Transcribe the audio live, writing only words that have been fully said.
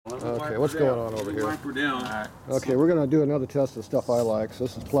Okay, what's going on over here? Wipe her down. All right. Okay, we're gonna do another test of stuff I like. So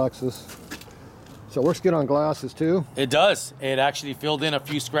this is Plexus. So it works good on glasses too? It does. It actually filled in a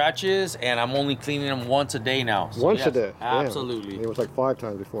few scratches, and I'm only cleaning them once a day now. So Once yes, a day? Absolutely. Damn. It was like 5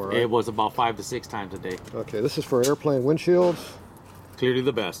 times before, right? It was about 5 to 6 times a day. Okay, this is for airplane windshields. Clearly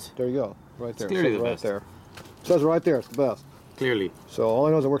the best. There you go, right there. It's clearly it says the right best. there. It says right there, it's the best. Clearly. So all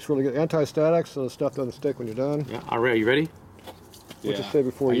I know is it works really good. Anti-static, so the stuff doesn't stick when you're done. Yeah. All right. Are you ready? What's it say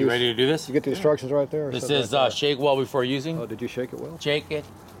before Are you use? ready to do this? You get the instructions right there? This Says is right there. shake well before using. Oh, did you shake it well? Shake it.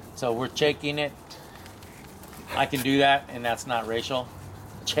 So we're shaking it. I can do that, and that's not racial.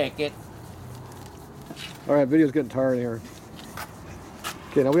 Shake it. All right, video's getting tired here.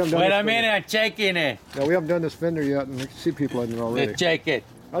 Okay, now we haven't done Wait this a minute, I'm shaking it. Now we haven't done this fender yet, and we can see people in there already. Let's shake it.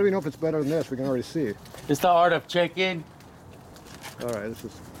 How do we know if it's better than this? We can already see. It's the art of shaking. All right, this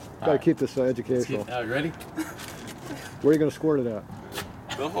is gotta keep this educational. Are you ready? Where are you gonna squirt it at?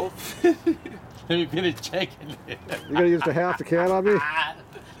 The whole. Let me finish shaking it. You gonna use the half the can on me?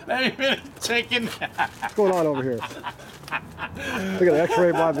 Let me finish shaking. What's going on over here? Look at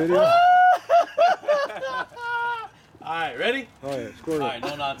X-ray my video. All right, ready? All right, squirt All it. right,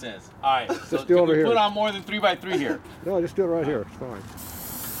 no nonsense. All right, so Just do can over we here. put on more than 3x3 here? No, just do it right here. It's fine.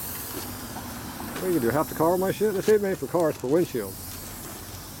 What are you gonna do? Half the car with my shit? This ain't made for cars, for windshield.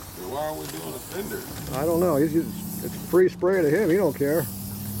 Why are we doing a fender? I don't know. It's free spray to him. He don't care.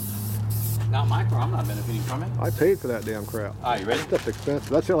 Not my car. I'm not benefiting from it. I paid for that damn crap. All right, you ready? Stuff's expensive.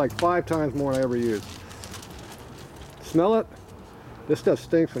 That's like 5 times more than I ever used. Smell it? This stuff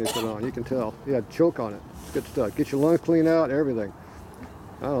stinks when you put it on. You can tell. Yeah, choke on it. It's good stuff. Get your lungs cleaned out, everything.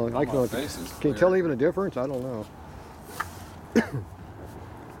 I don't know. I can you tell even a difference? I don't know.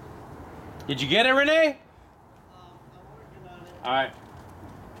 Did you get it, Renee? I'm working on it. All right.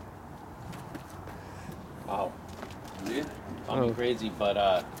 Wow. Yeah. Call me crazy,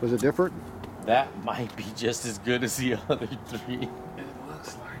 but Was it different? that might be just as good as the other 3. It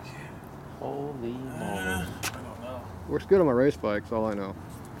looks like it. Holy moly. I don't know. Works good on my race bikes, all I know.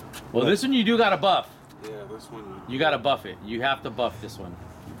 Well, this one you do got to buff. Yeah, this one. You got to buff it. You have to buff this one.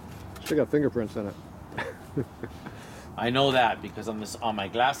 Still got fingerprints in it. I know that because on my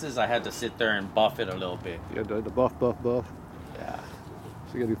glasses, I had to sit there and buff it a little bit. You got the buff. Yeah.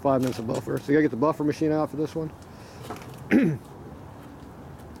 So you gotta do 5 minutes of buffer. So you gotta get the buffer machine out for this one.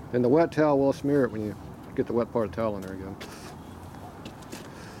 And the wet towel will smear it when you get the wet part of the towel in there again.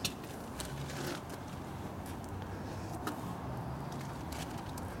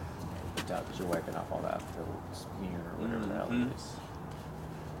 Because you're wiping off all that smear or whatever the hell it is.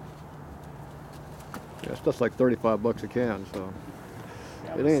 Yeah, stuff's like 35 bucks a can, so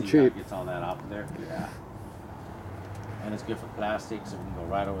Yeah, it but ain't see, that cheap. gets all that off of there. Yeah. And it's good for plastic, so we can go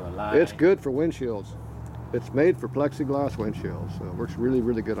right over the line. It's good for windshields. It's made for plexiglass windshields, so it works really,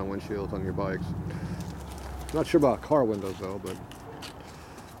 really good on windshields on your bikes. Not sure about car windows though, but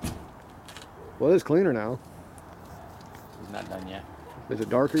well, it is cleaner now. It's not done yet. Is it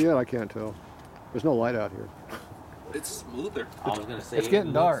darker yet? I can't tell. There's no light out here. It's smoother. I was gonna say It's it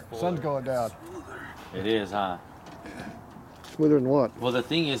getting looks dark. fuller. Sun's going down. It is, huh? Smoother than what? Well, the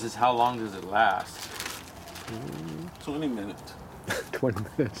thing is how long does it last? 20 minutes. 20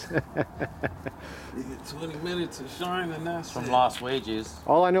 minutes. You get 20 minutes of shine and that's From it. lost wages.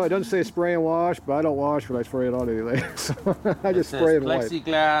 All I know, it doesn't say spray and wash, but I don't wash when I spray it on anything. So I It just says spray and wipe.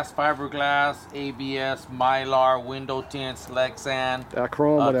 plexiglass, fiberglass, ABS, mylar, window tints, Lexan,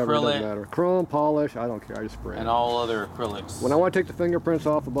 Chrome, whatever, it acrylic, doesn't matter. Chrome, polish, I don't care, I just spray and it. all other acrylics. When I want to take the fingerprints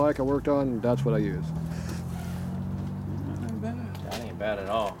off the bike I worked on, that's what I use. That ain't bad at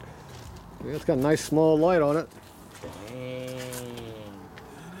all. Yeah, it's got a nice small light on it. Dang.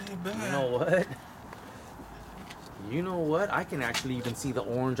 You know what? You know what? I can actually even see the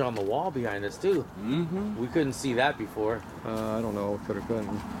orange on the wall behind us too. We couldn't see that before. I don't know, could or couldn't.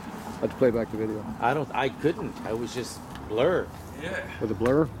 I have to play back the video. I couldn't. I was just blur. Yeah. With a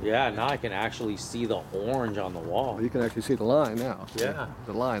blur, Yeah, now I can actually see the orange on the wall. well, you can actually see the line now. Yeah.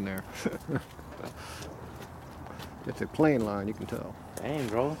 The line there. It's a plain line, you can tell. Dang,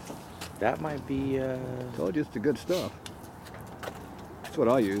 bro. That might be, Told you it's the good stuff. That's what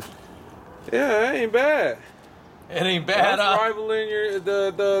I use. Yeah, that ain't bad. It ain't bad, That's rivaling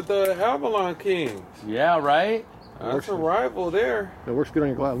the Avalon Kings. Yeah, right? That's a rival there. It works good on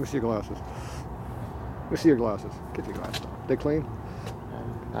your glasses. Let me see your glasses. Let me see your glasses. Get your glasses. They clean?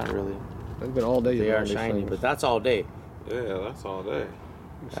 Not really. They've been all day. They you've are been on these shiny, things. but that's all day. Yeah, that's all day.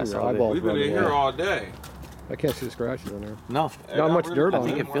 You see that's your all they- eyeballs We've been running in here away. all day. I can't see the scratches on there. No. Not much dirt I on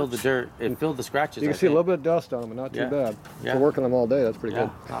think them. it filled the dirt. It filled the scratches. You can I see a think. little bit of dust on them, but not too Yeah. bad. Yeah. For working them all day, that's pretty Yeah,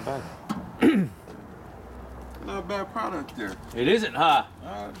 good. not bad. Not a bad product there. It isn't, huh?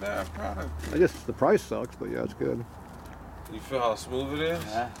 Not a bad product. I just the price sucks, but yeah, it's good. You feel how smooth it is?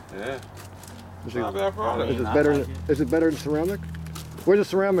 Yeah. Yeah. Is Not a bad product. Is it I better? like it. Is it better than ceramic? Where's the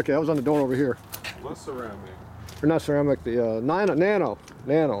ceramic at? It was on the door over here. What's ceramic? Or not ceramic, the nano.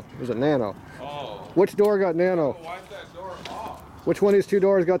 Nano. Is it nano? Oh. Which door got nano? Wipe that door off. Which one of these two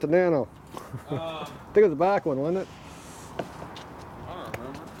doors got the nano? I think it was the back one, wasn't it? I don't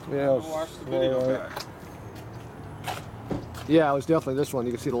remember. Yeah, I it was- watched the video alright. back. Yeah, it was definitely this one.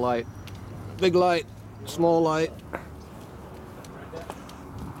 You can see the light. Big light, small light.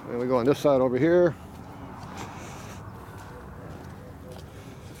 And we go on this side over here.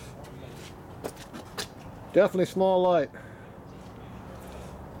 Definitely small light.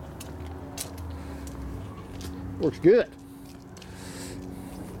 Works good.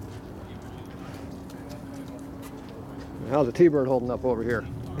 How's the T-Bird holding up over here?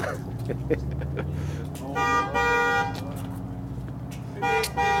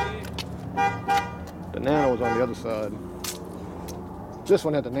 The Nano was on the other side. This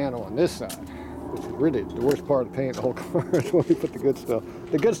one had the Nano on this side, which is really the worst part of the paint the whole car. Is when we put the good stuff.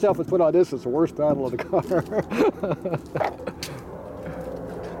 The good stuff was put on this. It's the worst battle of the car.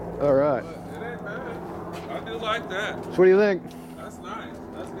 All right. It ain't bad. I do like that. So what do you think? That's nice.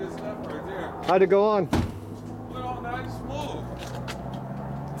 That's good stuff right there. How'd it go on? Went on nice smooth.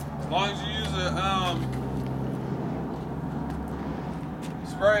 As long as you use a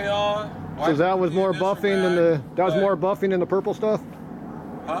spray on. So that was more buffing than the more buffing than the purple stuff?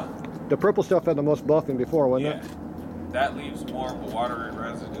 Huh? The purple stuff had the most buffing before, wasn't Yeah. That leaves more of a watery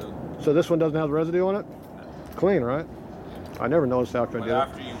residue. it? So this one doesn't have residue on it? Clean, right? I never noticed after I But did it.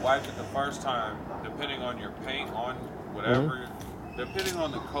 after you wipe it the first time, depending on your paint on whatever, depending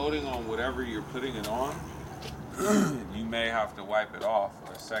on the coating on whatever you're putting it on, you may have to wipe it off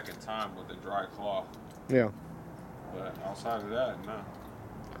a second time with a dry cloth. Yeah. But outside of that, no.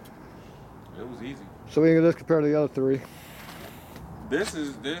 It was easy. So we can just compare to the other three. This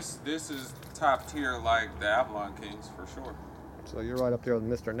is top tier like the Avalon Kings for sure. So you're right up there with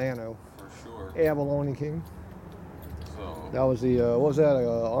Mr. Nano. For sure. Avalon King. So That was the, what was that,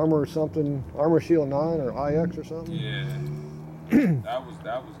 Armor something, Armor Shield 9 or IX or something? yeah. that was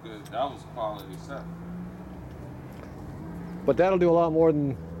good. That was quality stuff. But that'll do a lot more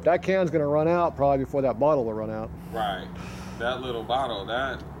than, that can's gonna run out probably before that bottle will run out. Right. That little bottle,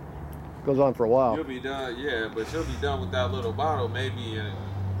 that Goes on for a while. you'll be done, yeah, but you'll be done with that little bottle maybe in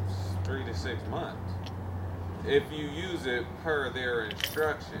 3 to 6 months. If you use it per their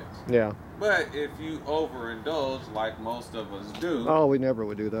instructions. Yeah. But if you overindulge like most of us do, Oh, we never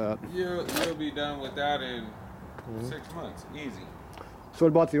would do that. you'll be done with that in 6 months. Easy. So what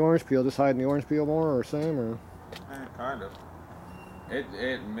about the orange peel? Just hiding the orange peel more or same or? Kind of.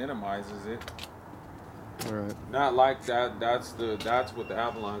 It minimizes it. All right. Not like that. That's what the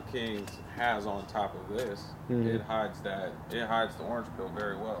Avalon Kings has on top of this. It hides that. It hides the orange peel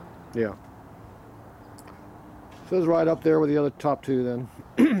very well. Yeah. So it's right up there with the other top two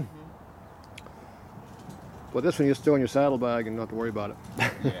then. But this one you just throw in your saddlebag and not have to worry about it.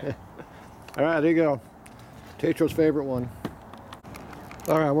 Yeah. All right, there you go. Tatro's favorite one.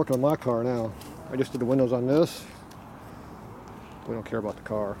 All right, I'm working on my car now. I just did the windows on this. We don't care about the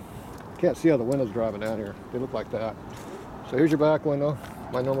car. Can't see how the windows driving down here. They look like that. So here's your back window.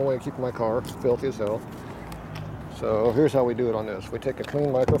 My normal way of keeping my car. Filthy as hell. So here's how we do it on this. We take a clean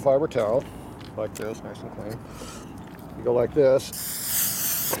microfiber towel, like this, nice and clean. You go like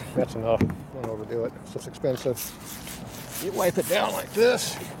this. That's enough. Don't overdo it. It's just expensive. You wipe it down like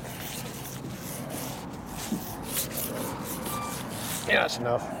this. Yeah, that's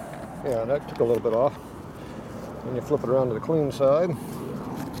enough. Yeah, that took a little bit off. Then you flip it around to the clean side.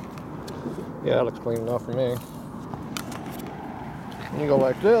 Yeah, that looks clean enough for me. And you go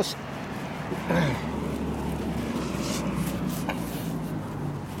like this.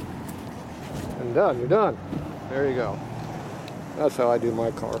 And done, you're done. There you go. That's how I do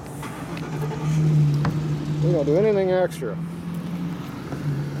my car. We don't do anything extra.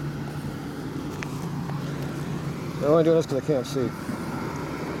 I'm only doing this because I can't see.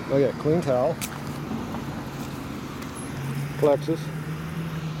 Oh yeah, clean towel. Plexus.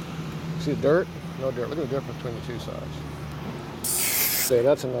 See the dirt? No dirt. Look at the difference between the two sides. See,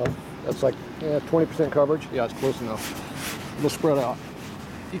 that's enough. That's like 20% coverage. Yeah, it's close enough. We'll spread out.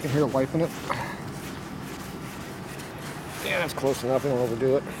 You can hear it wiping it. Yeah, that's close enough. We don't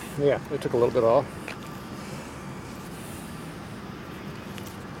overdo it. Yeah, it took a little bit off.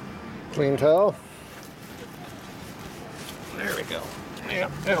 Clean towel. There we go. Yeah,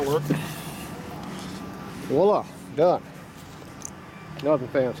 that'll work. Voila, done. Nothing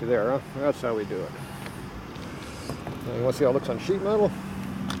fancy there, huh? That's how we do it. Now you want to see how it looks on sheet metal?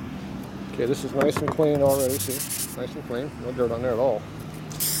 Okay, this is nice and clean already, see? Nice and clean, no dirt on there at all.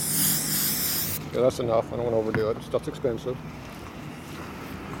 Yeah, that's enough, I don't want to overdo it, stuff's expensive.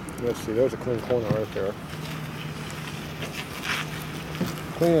 Let's see, there's a clean corner right there.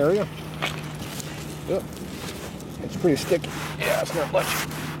 Clean area. Yep. It's pretty sticky. Yeah, it's not much.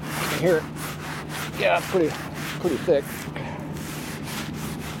 You can hear it. Yeah, it's pretty thick.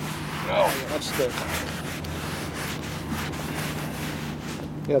 Oh, yeah, that's thick.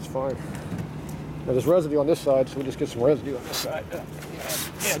 Yeah, it's fine. Now there's residue on this side, so we'll just get some residue on this side. Yeah,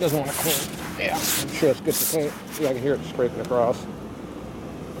 it doesn't want to clean. Yeah, I'm sure it's good to paint. See, I can hear it scraping across.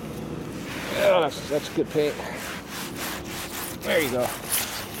 Yeah, that's good paint. There you go.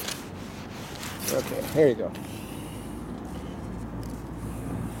 Okay, here you go.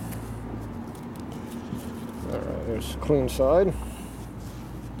 Alright, there's the clean side.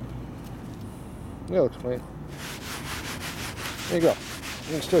 Yeah, it looks clean. There you go.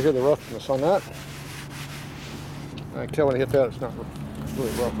 You can still hear the roughness on that. I can tell when I hit that it's not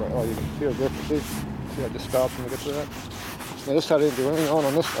really rough right. Oh, you can hear the grip, see how it just stops when it gets to that. Now this side I didn't do anything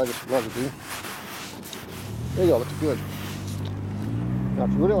on this side, I just love to do. There you go, looks good. Now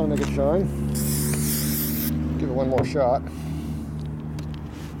if you really want to make it shine, give it one more shot.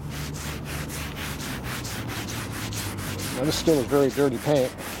 Now this still is very dirty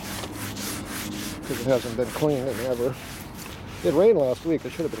paint because it hasn't been cleaned in ever. It rained last week,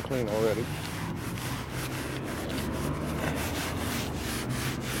 it should have been clean already.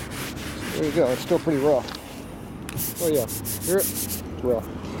 There you go, it's still pretty rough. Oh yeah, hear it? It's rough.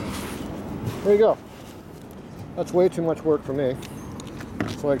 There you go. That's way too much work for me.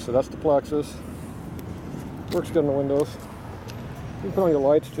 So like I said, that's the Plexus. Works good on the windows. You can put on your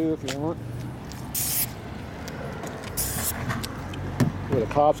lights too if you want. Where the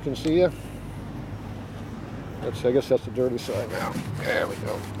cops can see you. I guess that's the dirty side now. There we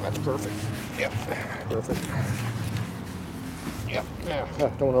go. That's perfect. Yep. Perfect. Yep. Yeah.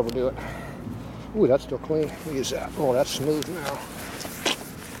 Don't overdo it. Ooh, that's still clean. Let me use that. Oh, that's smooth now.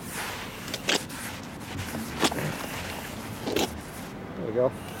 There we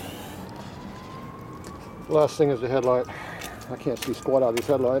go. Last thing is the headlight. I can't see squat out of these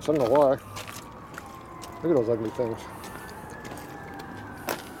headlights. I don't know why. Look at those ugly things.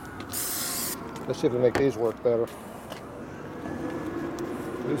 Let's see if we make these work better.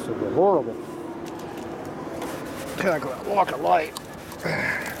 These things are horrible. Can I go out, walk a light?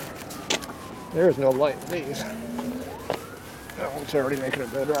 There's no light in these. Oh, it's already making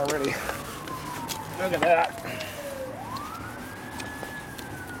it better already. Look at that.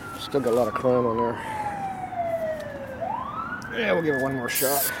 Still got a lot of chrome on there. Yeah, we'll give it one more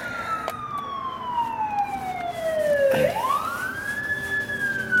shot.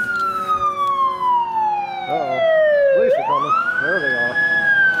 Uh-oh. Police are coming. There they are.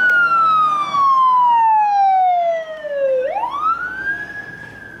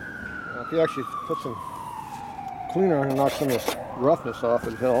 Now, if you actually put some cleaner on and knock some of this roughness off,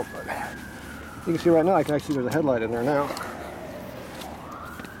 it'd help. But you can see right now, I can actually see there's a headlight in there now.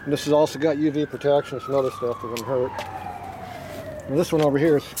 And this has also got UV protection and some other stuff that wouldn't hurt. And this one over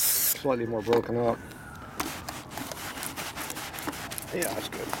here is slightly more broken up. Yeah, that's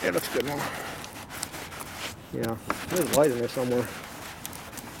good. Yeah, that's good now. Yeah, there's a light in there somewhere.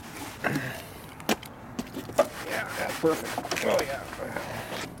 Yeah, that's perfect. Oh yeah.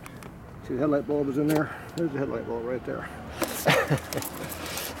 See the headlight bulb is in there? There's the headlight bulb right there.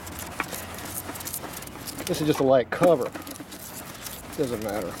 This is just a light cover. Doesn't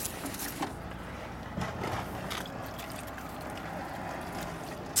matter.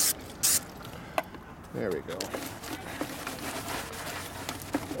 There we go.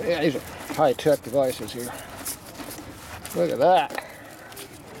 Yeah, these are high-tech devices here. Look at that.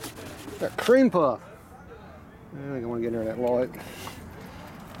 That cream puff. I think I want to get near that light.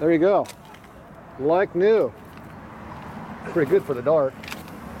 There you go. Like new. Pretty good for the dark.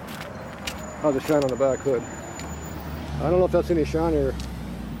 How's it shine on the back hood? I don't know if that's any shinier.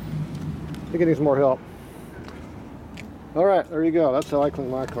 I think it needs more help. Alright, there you go. That's how I clean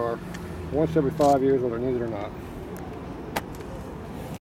my car. Once every 5 years, whether it needs it or not.